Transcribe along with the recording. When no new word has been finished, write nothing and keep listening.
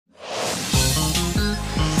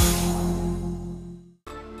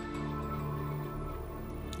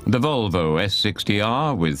The Volvo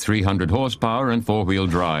S60R with 300 horsepower and four-wheel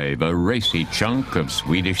drive, a racy chunk of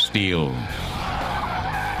Swedish steel.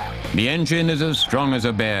 The engine is as strong as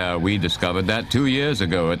a bear. We discovered that 2 years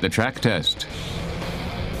ago at the track test.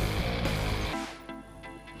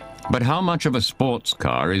 But how much of a sports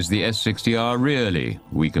car is the S60R really?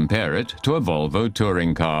 We compare it to a Volvo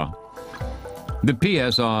touring car. The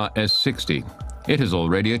PSR S60. It has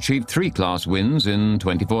already achieved 3 class wins in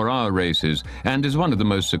 24-hour races and is one of the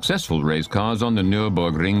most successful race cars on the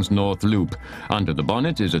Nürburgring's North Loop. Under the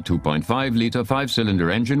bonnet is a 2.5-litre 5-cylinder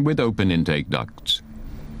engine with open intake ducts.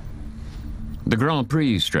 The Grand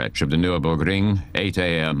Prix stretch of the Nürburgring, 8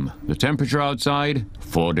 a.m. The temperature outside,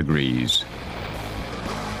 4 degrees.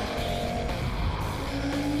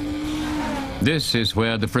 This is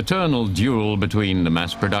where the fraternal duel between the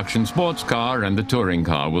mass-production sports car and the touring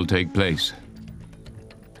car will take place.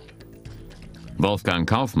 Wolfgang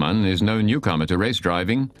Kaufmann is no newcomer to race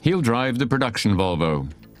driving. He'll drive the production Volvo.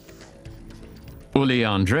 Uli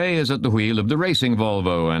André is at the wheel of the racing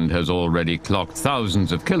Volvo and has already clocked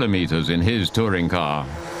thousands of kilometers in his touring car.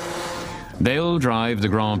 They'll drive the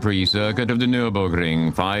Grand Prix circuit of the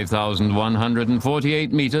Nürburgring,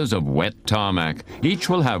 5,148 meters of wet tarmac. Each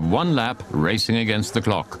will have 1 lap racing against the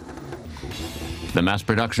clock. The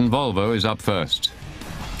mass-production Volvo is up first.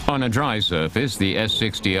 On a dry surface, the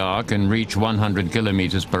S60R can reach 100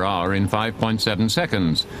 kilometers per hour in 5.7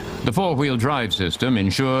 seconds. The four-wheel drive system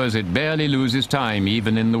ensures it barely loses time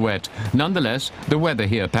even in the wet. Nonetheless, the weather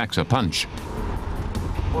here packs a punch.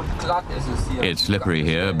 It's slippery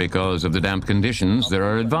here because of the damp conditions. There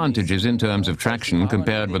are advantages in terms of traction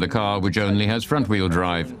compared with a car which only has front-wheel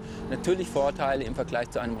drive. Natürlich Vorteile im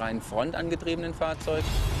Vergleich zu einem rein frontangetriebenen Fahrzeug.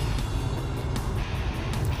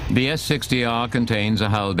 The S60R contains a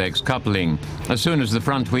Haldex coupling. As soon as the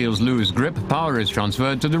front wheels lose grip, power is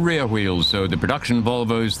transferred to the rear wheels, so the production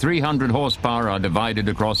Volvo's 300 horsepower are divided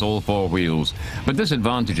across all 4 wheels. But this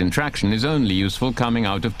advantage in traction is only useful coming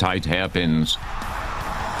out of tight hairpins.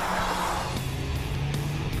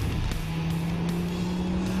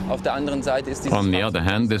 On the other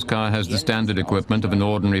hand, this car has the standard equipment of an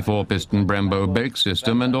ordinary 4-piston Brembo brake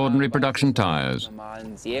system and ordinary production tires.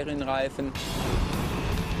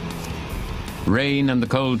 Rain and the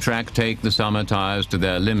cold track take the summer tires to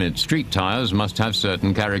their limit. Street tires must have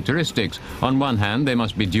certain characteristics. On one hand, they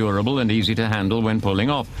must be durable and easy to handle when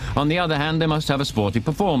pulling off. On the other hand, they must have a sporty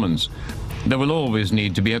performance. There will always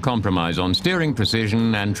need to be a compromise on steering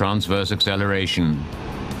precision and transverse acceleration.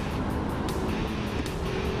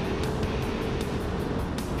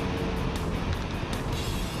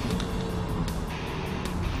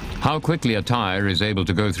 How quickly a tire is able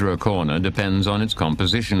to go through a corner depends on its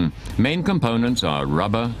composition. Main components are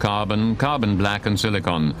rubber, carbon, carbon black and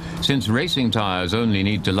silicon. Since racing tires only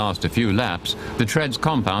need to last a few laps, the tread's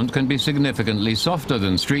compound can be significantly softer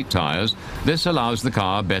than street tires. This allows the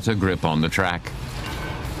car better grip on the track.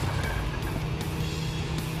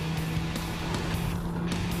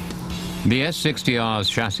 The S60R's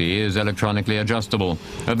chassis is electronically adjustable.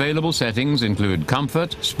 Available settings include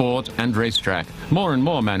comfort, sport and racetrack. More and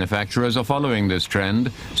more manufacturers are following this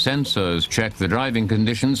trend. Sensors check the driving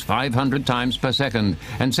conditions 500 times per second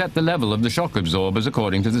and set the level of the shock absorbers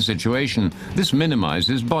according to the situation. This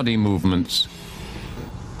minimizes body movements.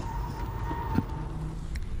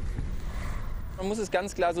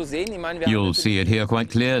 You'll see it here quite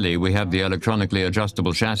clearly. We have the electronically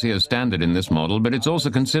adjustable chassis as standard in this model, but it's also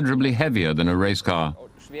considerably heavier than a race car.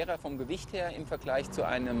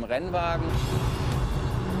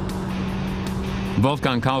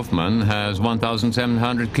 Wolfgang Kaufmann has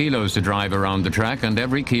 1,700 kilos to drive around the track, and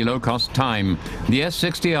every kilo costs time. The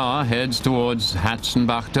S60R heads towards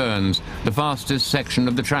Hatzenbach turns. The fastest section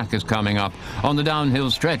of the track is coming up. On the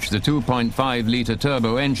downhill stretch, the 2.5-litre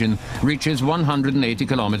turbo engine reaches 180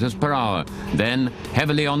 kilometers per hour. Then,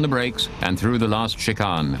 heavily on the brakes and through the last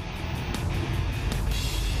chicane.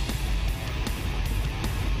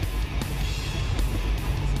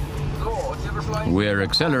 We're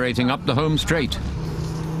accelerating up the home straight.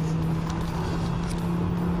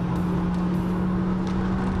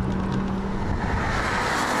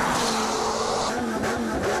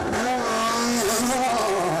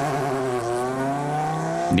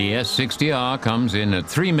 The S60R comes in at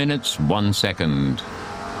 3 minutes, 1 second.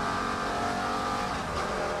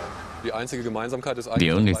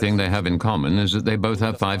 The only thing they have in common is that they both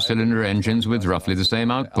have 5-cylinder engines with roughly the same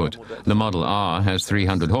output. The Model R has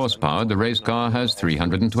 300 horsepower, the race car has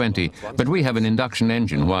 320, but we have an induction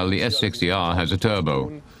engine while the S60R has a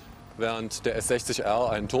turbo.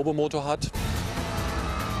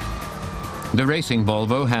 The racing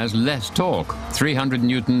Volvo has less torque, 300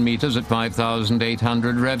 Newton meters at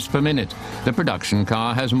 5,800 revs per minute. The production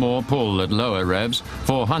car has more pull at lower revs,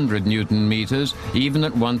 400 Newton meters, even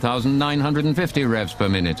at 1,950 revs per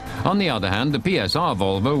minute. On the other hand, the PSR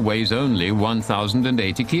Volvo weighs only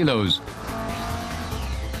 1,080 kilos.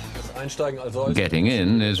 Getting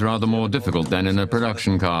in is rather more difficult than in a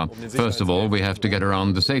production car. First of all, we have to get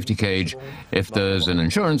around the safety cage, if there's an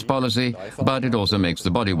insurance policy, but it also makes the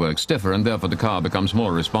bodywork stiffer and therefore the car becomes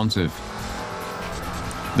more responsive.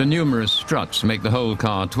 The numerous struts make the whole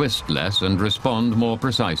car twist less and respond more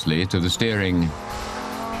precisely to the steering.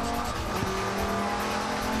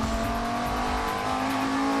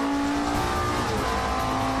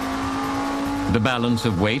 The balance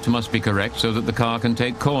of weight must be correct so that the car can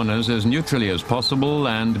take corners as neutrally as possible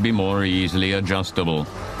and be more easily adjustable.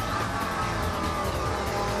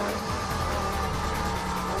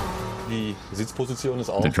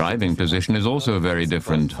 The driving position is also very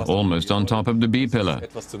different, almost on top of the B-pillar.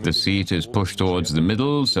 The seat is pushed towards the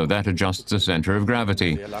middle, so that adjusts the center of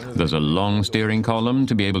gravity. There's a long steering column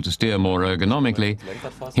to be able to steer more ergonomically.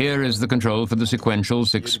 Here is the control for the sequential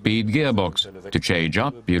 6-speed gearbox. To change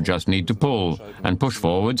up, you just need to pull, and push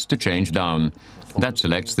forwards to change down. That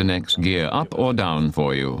selects the next gear up or down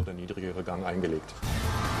for you.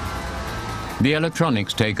 The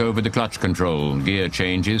electronics take over the clutch control. Gear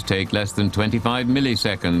changes take less than 25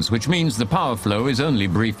 milliseconds, which means the power flow is only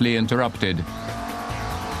briefly interrupted.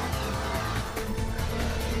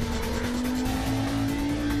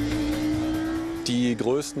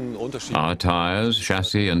 Our tires,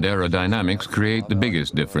 chassis and aerodynamics create the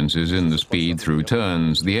biggest differences in the speed through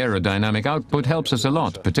turns. The aerodynamic output helps us a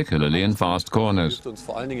lot, particularly in fast corners.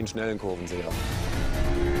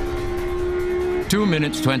 2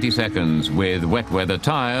 minutes 20 seconds. With wet weather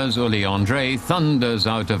tires, Uli Andre thunders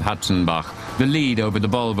out of Hatzenbach. The lead over the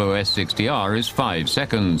Volvo S60R is 5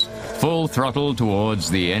 seconds. Full throttle towards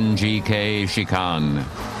the NGK chicane.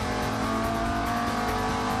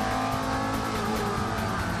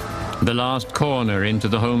 The last corner into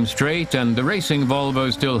the home straight, and the racing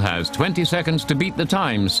Volvo still has 20 seconds to beat the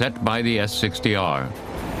time set by the S60R.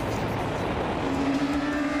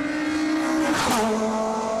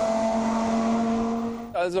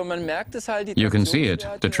 You can see it,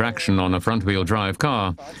 the traction on a front-wheel drive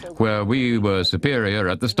car, where we were superior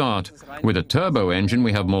at the start. With a turbo engine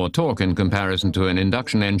we have more torque in comparison to an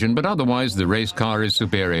induction engine, but otherwise the race car is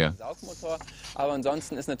superior.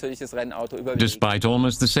 Despite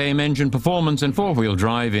almost the same engine performance and four-wheel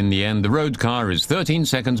drive, in the end the road car is 13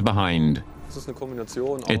 seconds behind.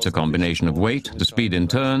 It's a combination of weight, the speed in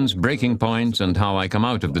turns, braking points, and how I come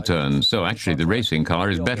out of the turns. So actually the racing car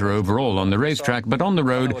is better overall on the racetrack, but on the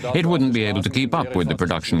road it wouldn't be able to keep up with the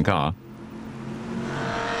production car.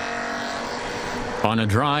 On a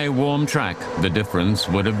dry, warm track, the difference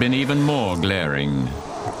would have been even more glaring.